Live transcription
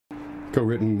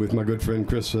co-written with my good friend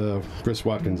Chris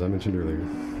Watkins, I mentioned earlier.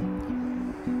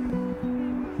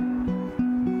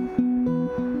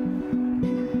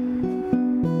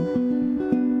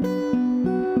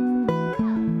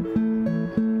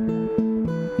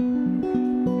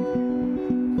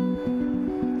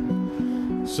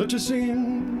 Such a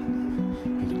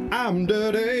sin, I'm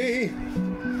dirty.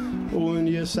 Oh, and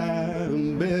yes, I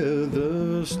bear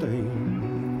the stain.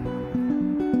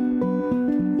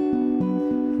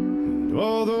 And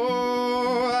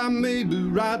although I may be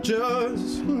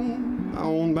righteous, my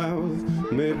own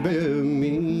mouth may bear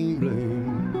me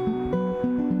blame.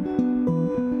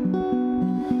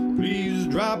 Please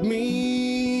drop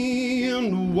me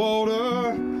in the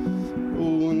water,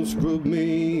 oh, and scrub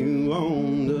me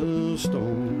on the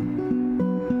stone,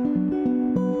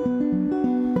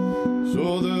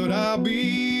 so that I'll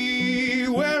be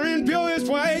wearing purest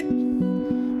white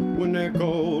when they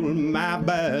call my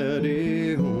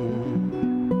body home.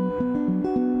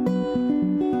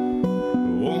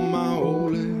 Oh, my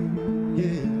holy,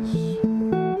 yes,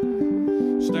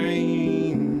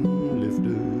 stain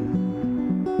lifter,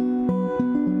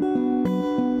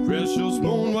 precious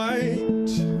moon white,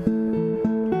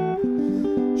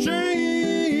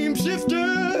 shame shifter.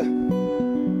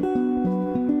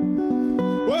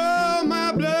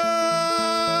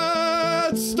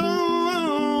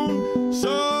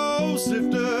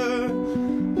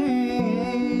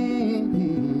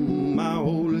 My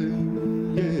holy,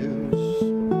 yes,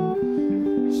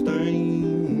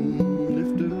 stain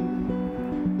lifter.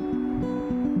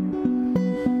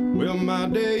 Well, my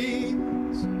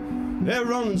days, they're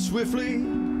running swiftly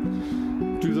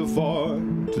to the far,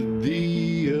 to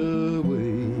thee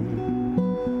away,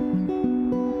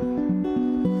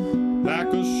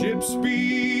 like a ship's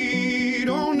speed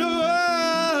on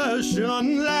the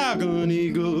ocean, like an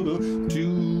eagle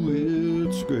to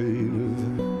its grave.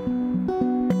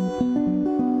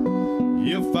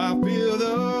 If I fear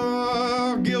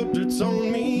the guilt that's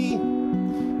on me,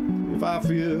 if I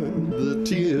fear the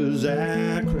tears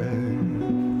I cry,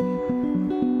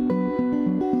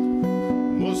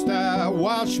 must I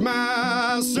wash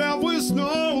myself with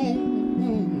snow?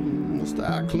 Must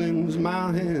I cleanse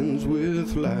my hands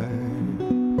with lye?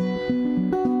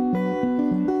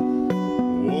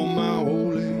 Oh, my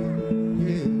holy,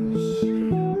 yes,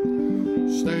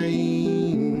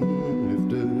 stain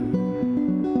lifter,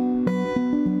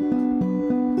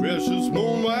 precious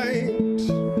moon white,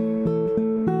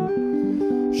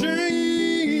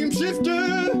 shame shifter.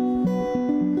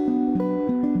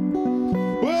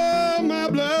 Oh, my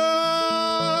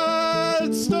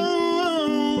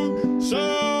bloodstone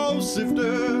soul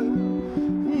sifter.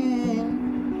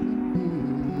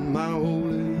 My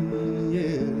holy,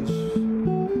 yes,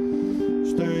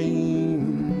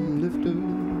 stain lifter.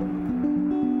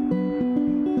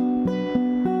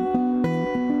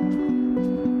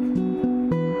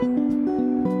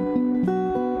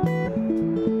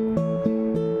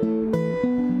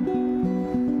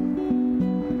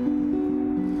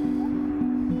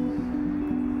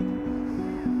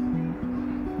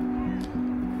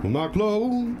 Well, my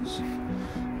clothes,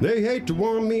 they hate to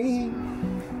warm me,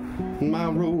 and my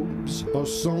robes are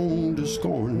sewn to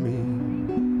scorn me.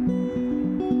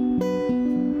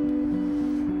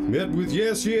 Met with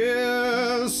yes,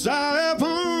 yes, I have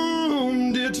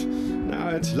harmed it.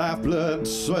 Now its lifeblood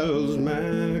swells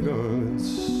my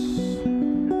garments.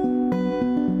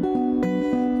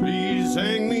 Please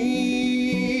hang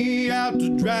me out to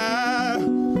dry,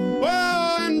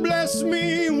 oh, and bless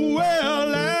me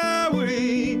while I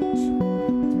wait.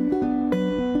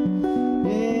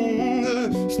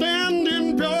 Stand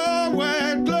in pure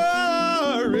white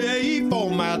glory for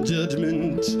my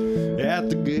judgment at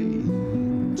the gate.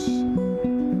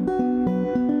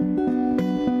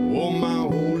 Oh, my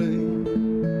holy,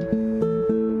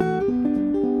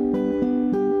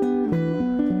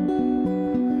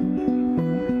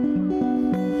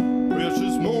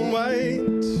 precious moon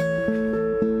white,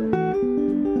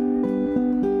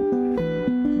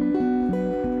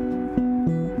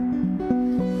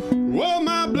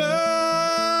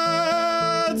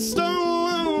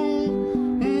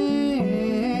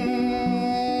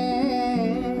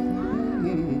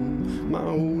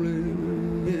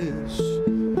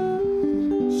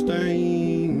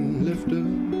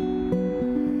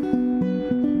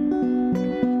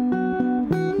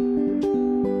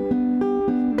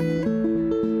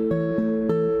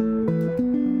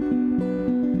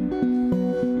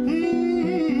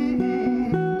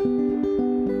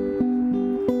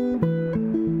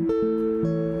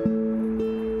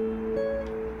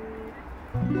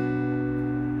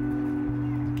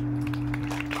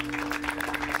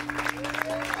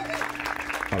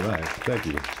 right. Thank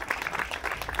you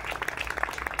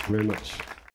very much.